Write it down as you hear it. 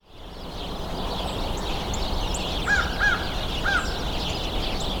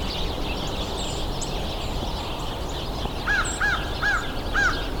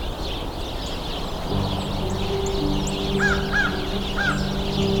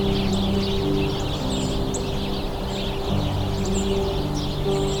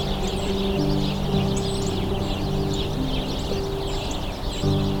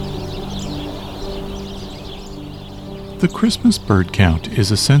Christmas bird count is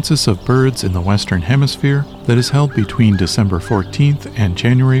a census of birds in the Western Hemisphere that is held between December 14th and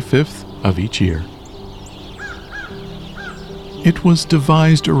January 5th of each year. It was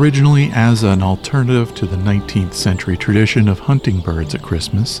devised originally as an alternative to the 19th century tradition of hunting birds at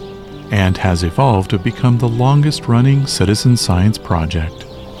Christmas, and has evolved to become the longest-running citizen science project.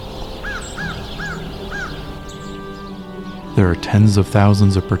 There are tens of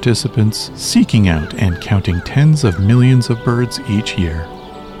thousands of participants seeking out and counting tens of millions of birds each year.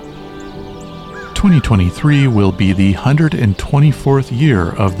 2023 will be the 124th year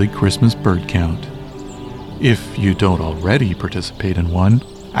of the Christmas bird count. If you don't already participate in one,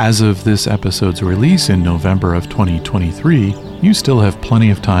 as of this episode's release in November of 2023, you still have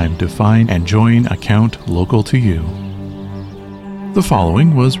plenty of time to find and join a count local to you. The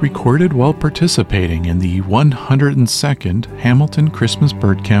following was recorded while participating in the 102nd Hamilton Christmas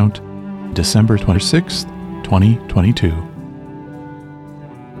Bird Count, December 26, 2022.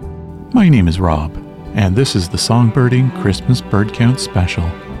 My name is Rob, and this is the Songbirding Christmas Bird Count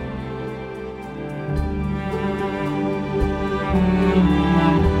Special.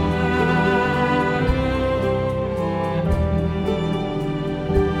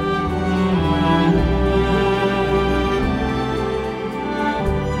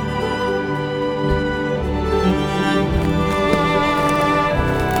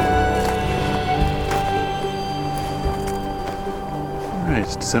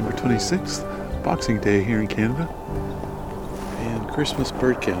 It's December 26th, Boxing Day here in Canada, and Christmas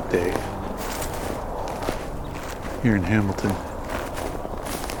Bird Count Day here in Hamilton.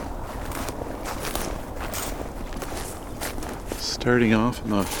 Starting off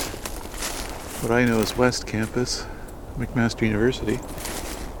in the what I know as West Campus, McMaster University.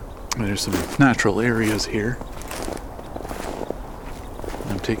 And there's some natural areas here.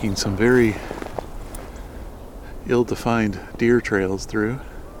 I'm taking some very ill-defined deer trails through.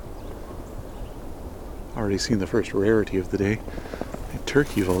 Already seen the first rarity of the day, a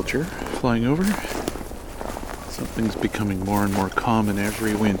turkey vulture flying over. Something's becoming more and more common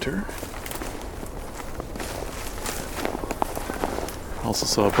every winter. Also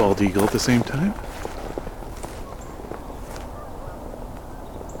saw a bald eagle at the same time.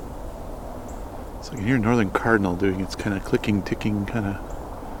 So I can hear northern cardinal doing its kind of clicking, ticking kind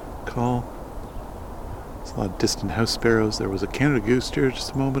of call. A lot of distant house sparrows. There was a Canada goose here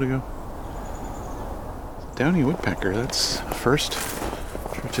just a moment ago. Downy woodpecker, that's a first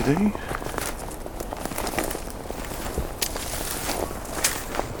for today.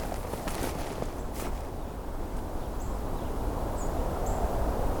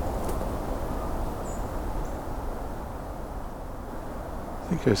 I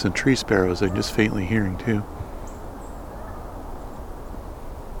think there's some tree sparrows I'm just faintly hearing too.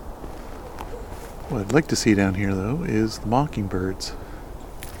 What I'd like to see down here, though, is the mockingbirds.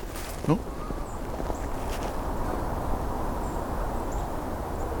 Oh.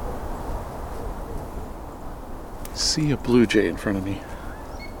 See a blue jay in front of me.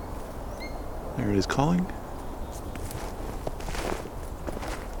 There it is calling.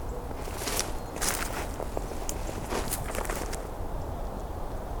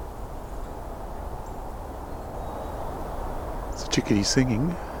 It's a chickadee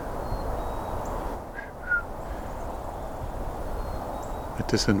singing. A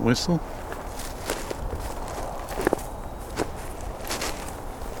distant whistle.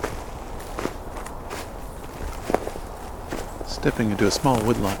 Stepping into a small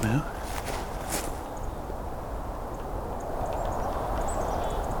woodlot now.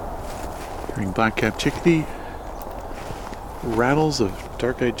 Hearing black-capped chickadee. Rattles of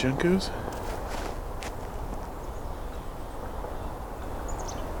dark-eyed juncos.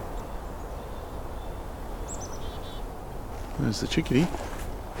 There's the chickadee.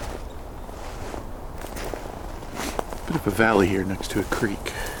 Bit of a valley here next to a creek.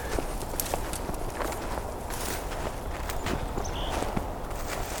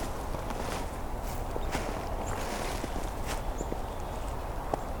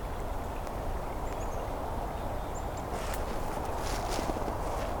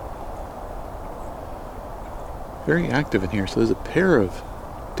 Very active in here, so there's a pair of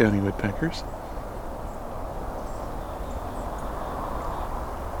downy woodpeckers.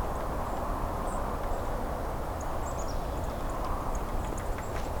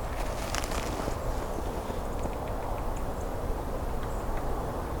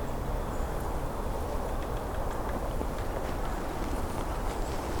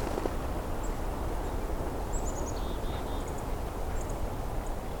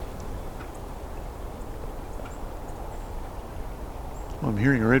 Well, I'm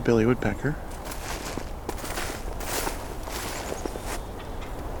hearing a red-bellied woodpecker.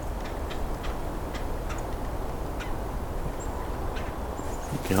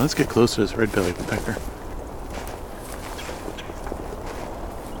 Okay, let's get close to this red-bellied woodpecker.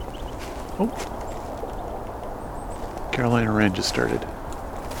 Oh! Carolina wren just started.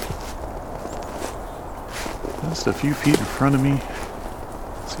 Just a few feet in front of me.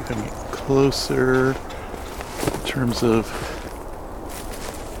 Let's see if I can get closer in terms of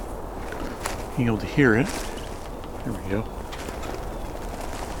being able to hear it. There we go.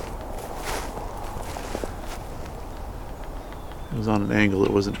 It was on an angle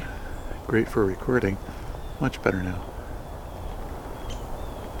that wasn't great for recording. Much better now.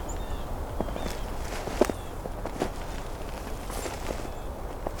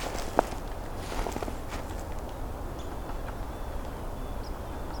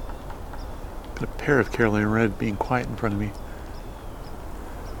 Got a pair of Carolina red being quiet in front of me.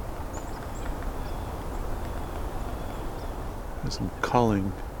 There's some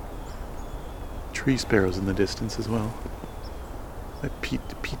calling tree sparrows in the distance as well. That Pete.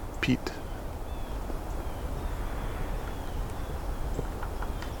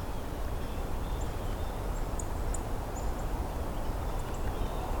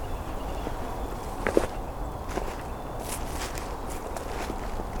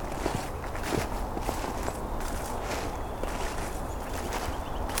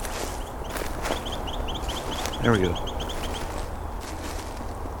 There we go.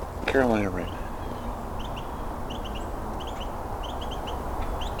 Carolina wren.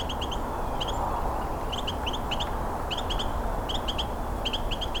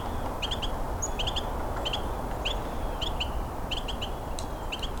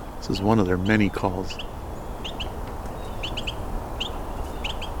 This is one of their many calls.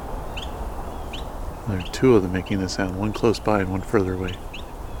 There are two of them making this sound, one close by and one further away.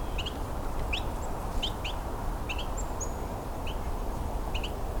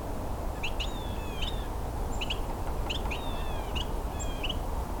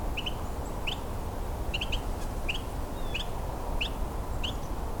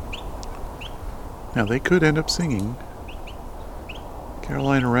 Now they could end up singing.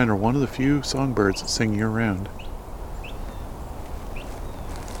 Carolina wren are one of the few songbirds that sing year-round.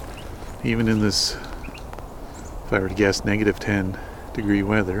 Even in this, if I were to guess, negative 10 degree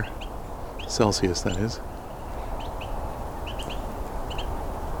weather, Celsius that is.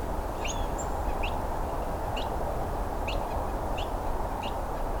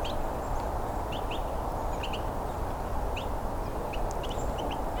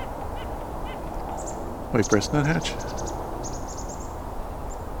 White-breasted nuthatch.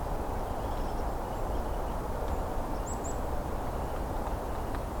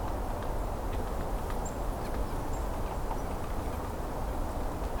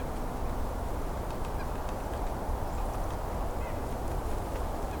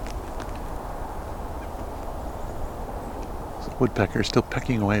 Woodpecker still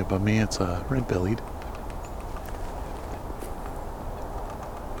pecking away above me. It's a red-bellied.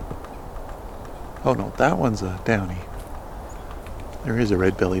 Oh no, that one's a downy. There is a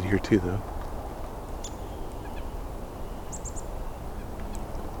red-bellied here too, though.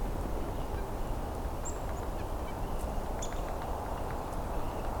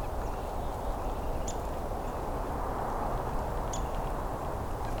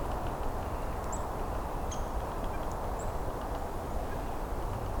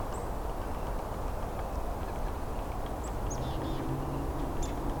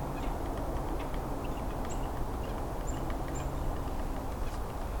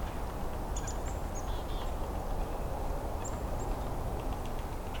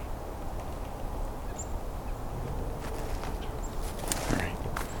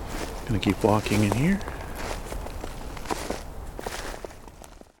 Gonna keep walking in here.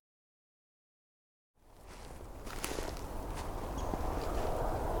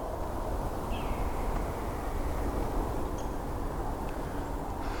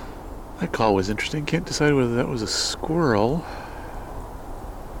 That call was interesting. Can't decide whether that was a squirrel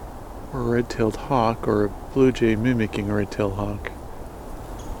or a red-tailed hawk or a blue jay mimicking a red-tailed hawk.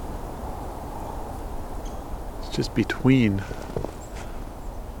 It's just between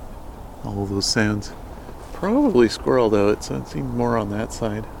all of those sounds. Probably squirrel, though. It seemed more on that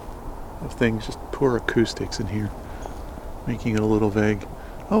side of things. Just poor acoustics in here, making it a little vague.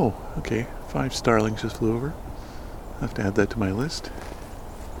 Oh, okay. 5 starlings just flew over. I'll have to add that to my list.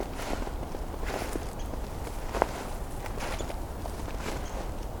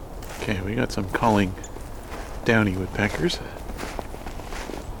 Okay, we got some calling downy woodpeckers.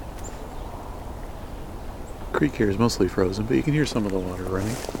 Creek here is mostly frozen, but you can hear some of the water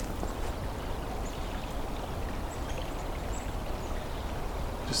running.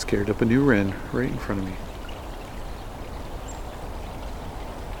 Just scared up a new wren right in front of me.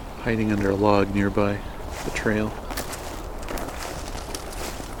 hiding under a log nearby the trail.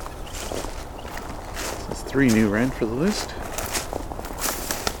 So that's 3 new wren for the list.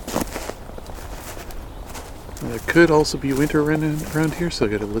 There could also be winter wren around here, so I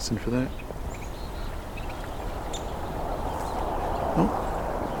gotta listen for that. Oh.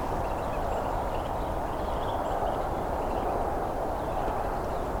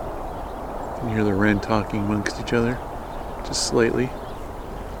 You can hear the wren talking amongst each other, just slightly.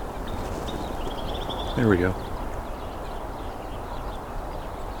 There we go.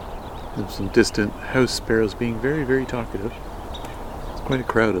 There's some distant house sparrows being very, very talkative. It's quite a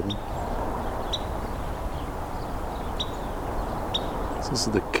crowd of them. This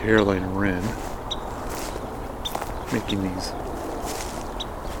is the Carolina wren making these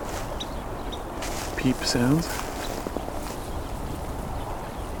peep sounds.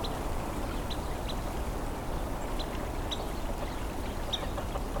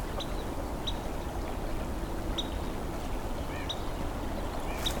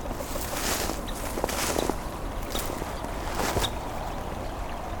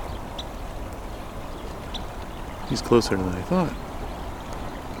 He's closer than I thought.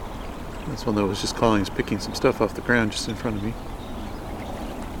 This one that was just calling is picking some stuff off the ground just in front of me.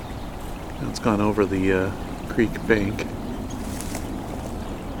 Now it's gone over the creek bank.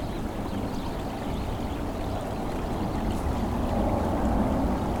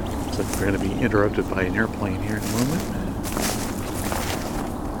 Looks like we're going to be interrupted by an airplane here in a moment.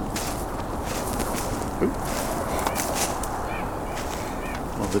 Oop.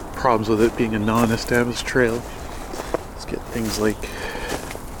 Well, the problems with it being a non-established trail. Let's get things like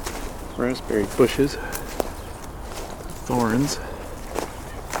raspberry bushes, thorns.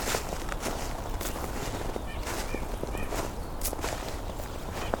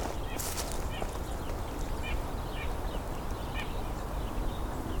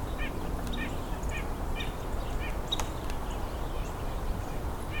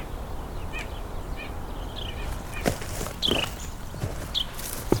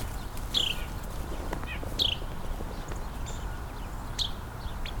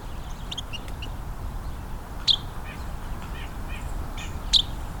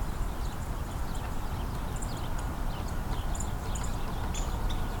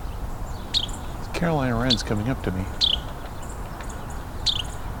 Carolina wren's coming up to me.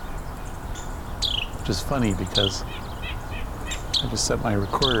 Which is funny because I just set my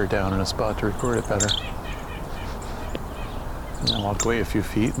recorder down in a spot to record it better. And I walked away a few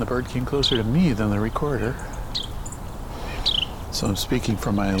feet and the bird came closer to me than the recorder. So I'm speaking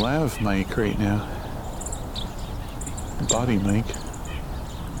from my lav mic right now. Body mic.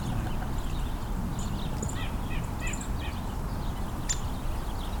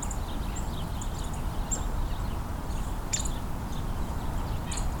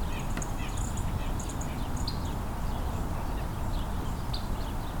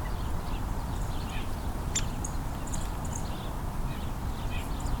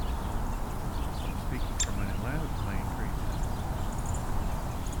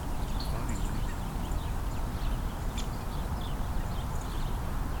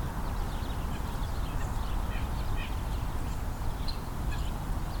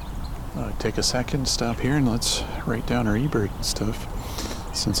 Take a second, stop here, and let's write down our eBird and stuff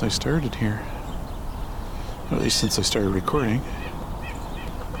since I started here. Or at least since I started recording.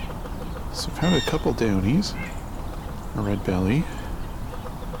 So I've had a couple downies, a red belly,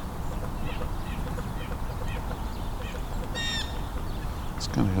 it's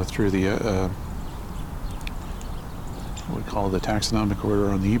going to go through the what we call the taxonomic order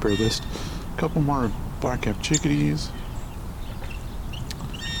on the eBird list. A couple more black-capped chickadees.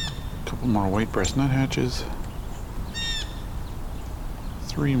 More white-breast nuthatches,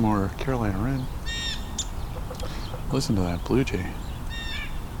 3 more Carolina wren. Listen to that blue jay.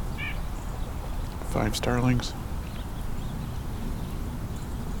 5 starlings.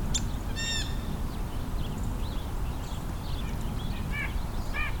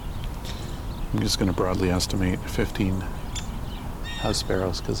 I'm just going to broadly estimate 15 house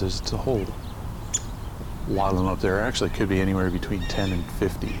sparrows because there's a whole lot of them up there. Actually, could be anywhere between 10 and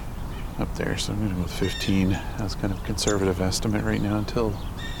 50. Up there, so I'm going to go with 15 as kind of a conservative estimate right now until,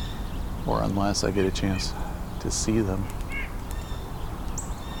 or unless I get a chance to see them.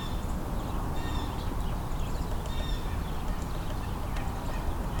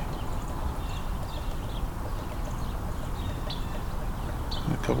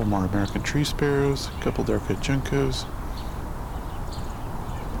 A couple more American tree sparrows, a couple dark-eyed juncos.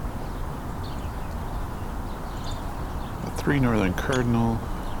 A 3 northern cardinal.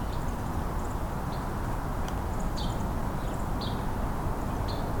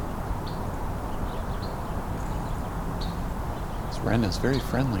 Ren is very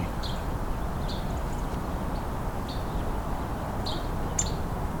friendly.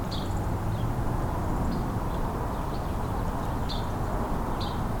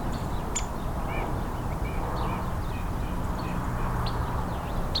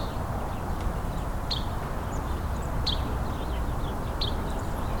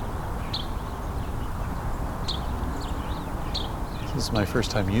 This is my first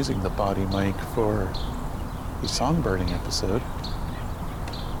time using the body mic for the Songbirding episode.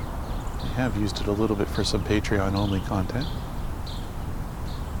 I have used it a little bit for some Patreon-only content.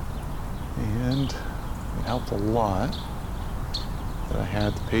 And it helped a lot that I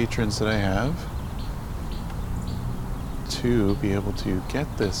had the patrons that I have to be able to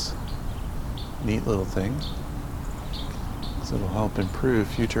get this neat little thing. So it'll help improve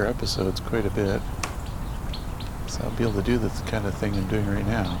future episodes quite a bit. So I'll be able to do this kind of thing I'm doing right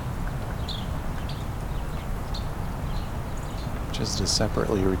now. Just to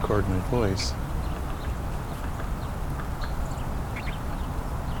separately record my voice.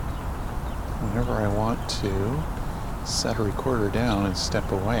 Whenever I want to set a recorder down and step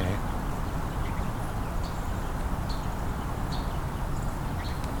away,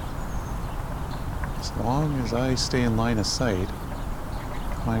 as long as I stay in line of sight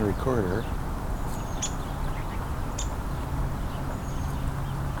with my recorder,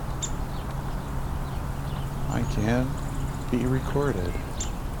 I can be recorded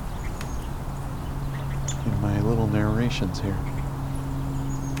in my little narrations here.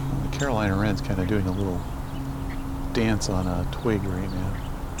 The Carolina Wren's kind of doing a little dance on a twig right now.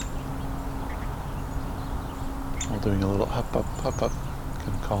 While doing a little up, up, up, up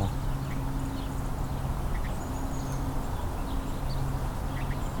kind of call.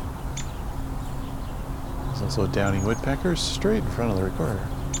 There's also a downy woodpecker straight in front of the recorder.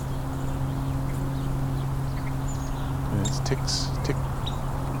 And it's ticks, tick.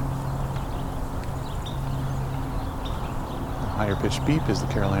 The higher pitched beep is the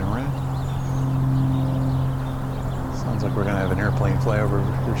Carolina Wren. Sounds like we're going to have an airplane fly over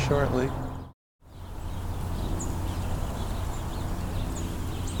here shortly.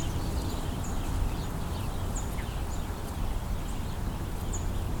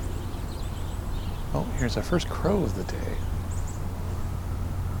 Oh, here's our first crow of the day.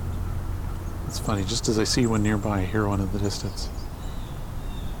 It's funny, just as I see one nearby, I hear one in the distance.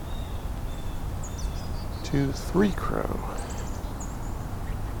 2, 3 crow.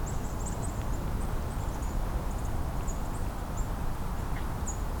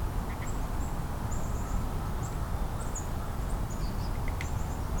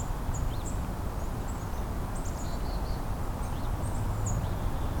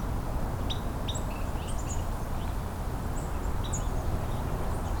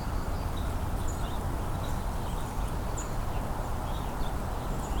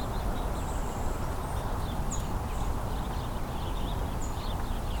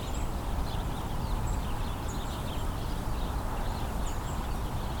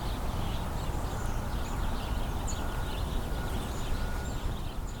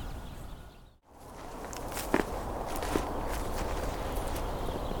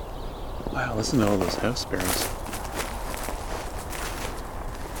 Wow, listen to all those house sparrows.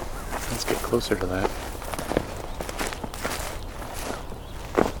 Let's get closer to that.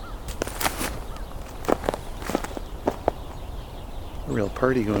 A real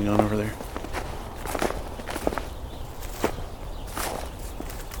party going on over there.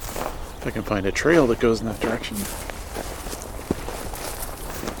 If I can find a trail that goes in that direction.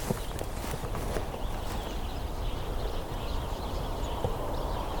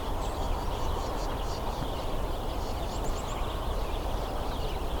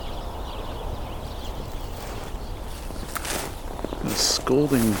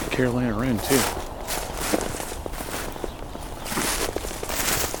 Scolding Carolina Wren too.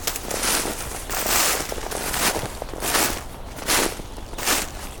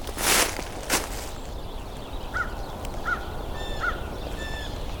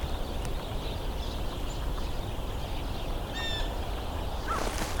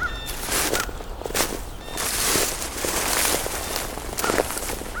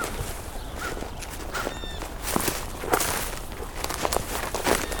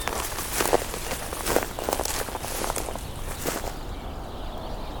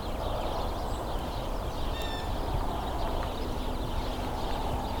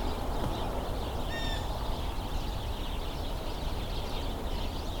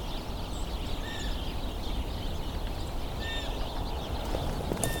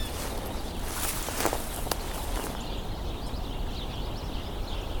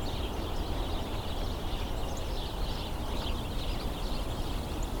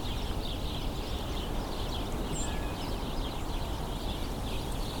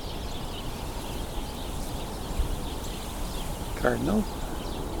 cardinal.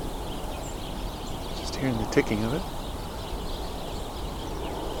 Just hearing the ticking of it.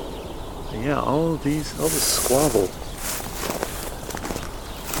 But yeah, all this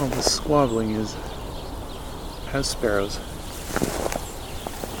squabbling is house sparrows.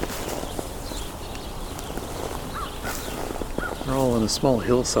 They're all on a small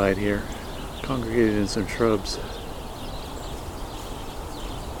hillside here, congregated in some shrubs.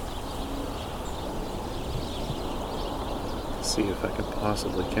 Let's see if I can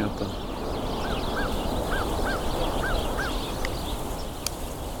possibly count them.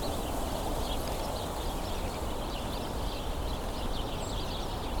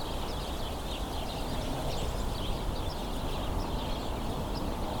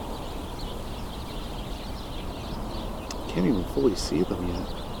 Can't even fully see them yet.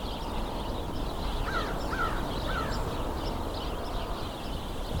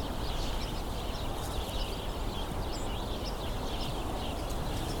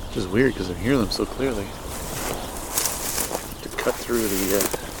 Which is weird because I hear them so clearly. To cut through the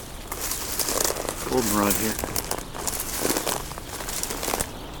goldenrod here.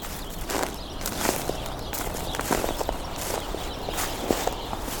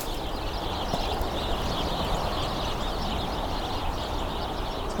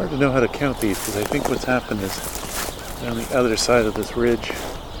 It's hard to know how to count these because I think what's happened is on the other side of this ridge,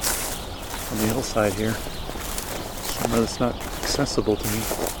 on the hillside here, somewhere that's not accessible to me,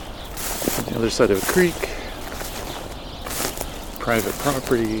 on the other side of a creek, private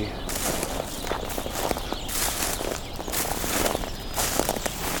property,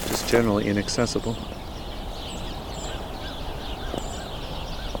 just generally inaccessible.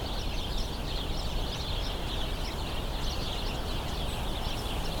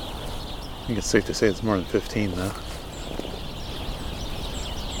 I think it's safe to say it's more than 15 though.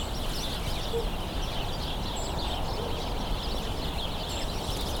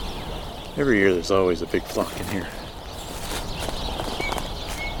 Every year there's always a big flock in here.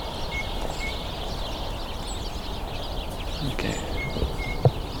 Okay.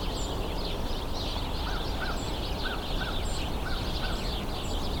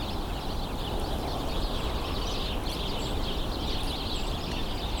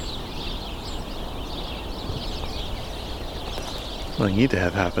 What I need to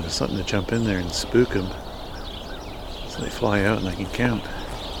have happen is something to jump in there and spook them so they fly out and I can count.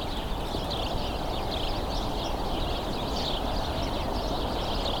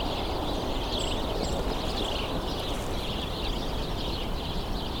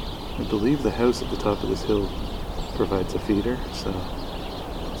 I believe the house at the top of this hill provides a feeder, so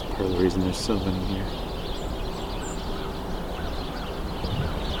that's part of the reason there's so many here.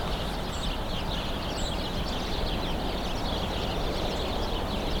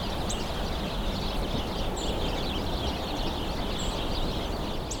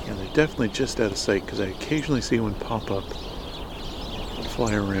 Yeah, they're definitely just out of sight because I occasionally see one pop up and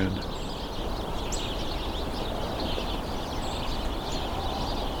fly around.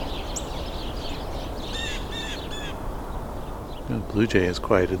 The blue jay has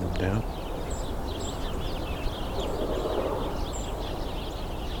quieted them down.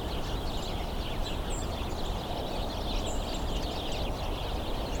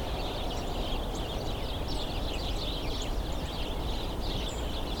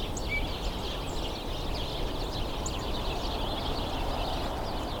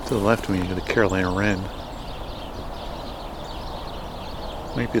 To the left of me, you got a Carolina wren.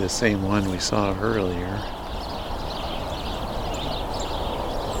 Might be the same one we saw earlier.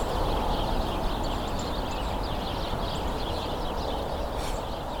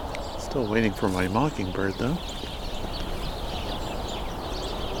 Still waiting for my mockingbird though.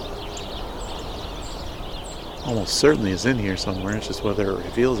 Almost certainly is in here somewhere, it's just whether it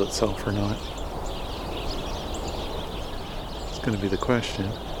reveals itself or not. It's going to be the question.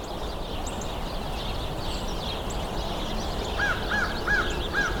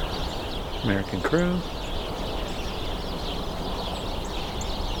 American crow.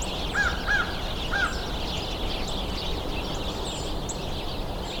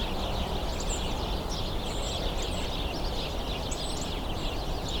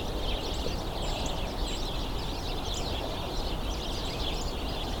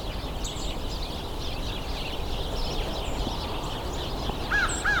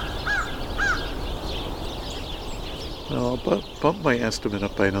 Well, I'll bump my estimate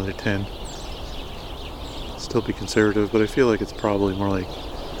up by another 10. Still be conservative, but I feel like it's probably more like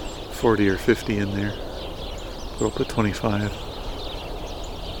 40 or 50 in there. But I'll put 25.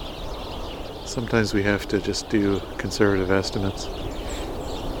 Sometimes we have to just do conservative estimates.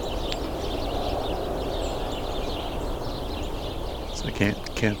 So I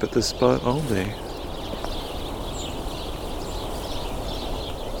can't camp at this spot all day.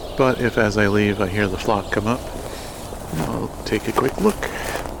 But if as I leave I hear the flock come up, I'll take a quick look.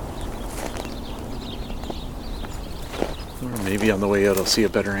 Or maybe on the way out I'll see a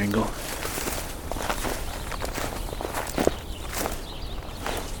better angle.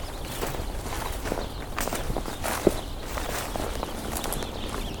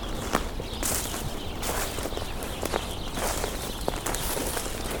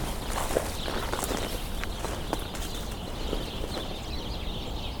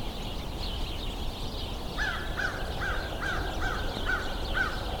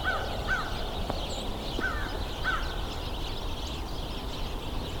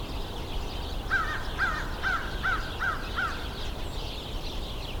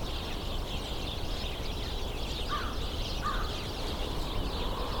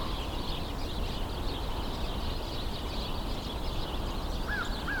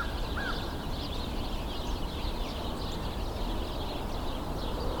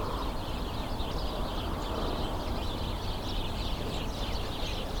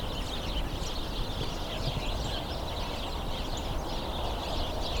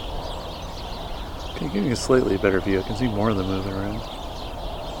 Okay, getting a slightly better view. I can see more of them moving around.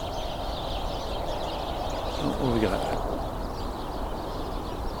 Oh, what do we got?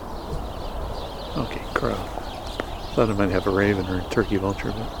 Okay, crow. Thought I might have a raven or a turkey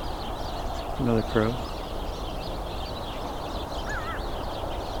vulture, but another crow.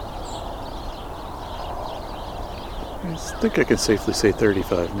 I think I can safely say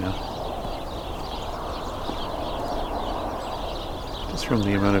 35 now. Just from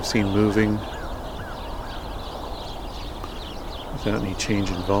the amount I've seen moving, without any change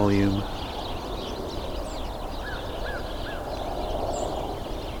in volume.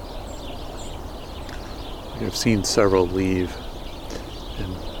 I've seen several leave,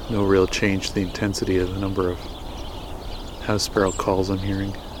 and no real change to the intensity of the number of house sparrow calls I'm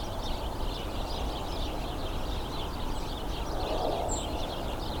hearing.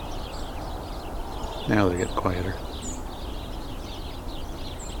 Now they get quieter.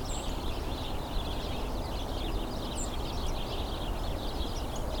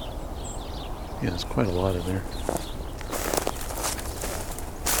 Yeah, there's quite a lot in there.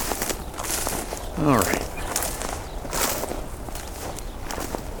 All right.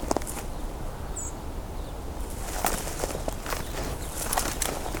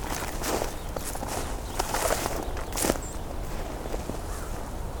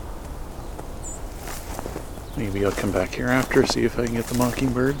 Maybe I'll come back here after, see if I can get the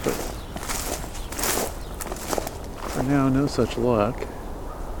mockingbird, but for now, no such luck.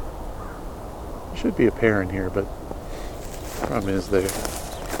 There should be a pair in here, but the problem is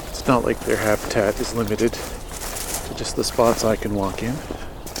it's not like their habitat is limited to just the spots I can walk in.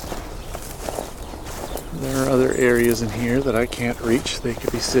 There are other areas in here that I can't reach they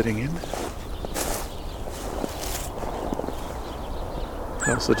could be sitting in.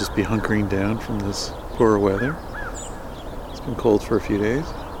 I'll also just be hunkering down from this poor weather. It's been cold for a few days.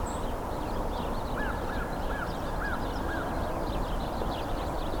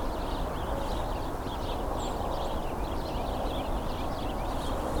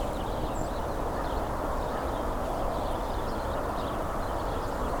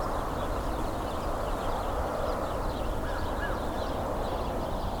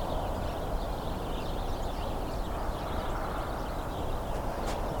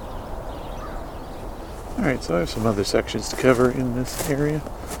 Alright, so I have some other sections to cover in this area.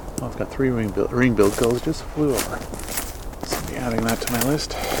 Well, I've got 3 ring-billed gulls just flew over. So I'll be adding that to my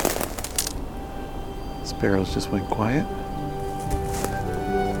list. Sparrows just went quiet.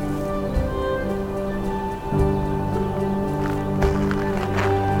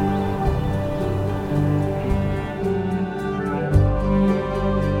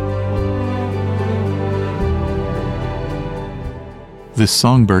 This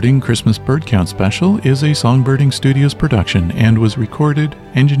Songbirding Christmas Bird Count special is a Songbirding Studios production and was recorded,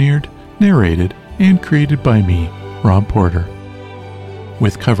 engineered, narrated, and created by me, Rob Porter.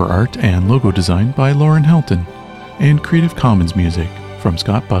 With cover art and logo design by Lauren Helton, and Creative Commons music from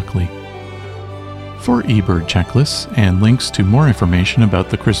Scott Buckley. For eBird checklists and links to more information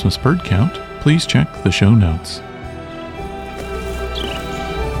about the Christmas Bird Count, please check the show notes.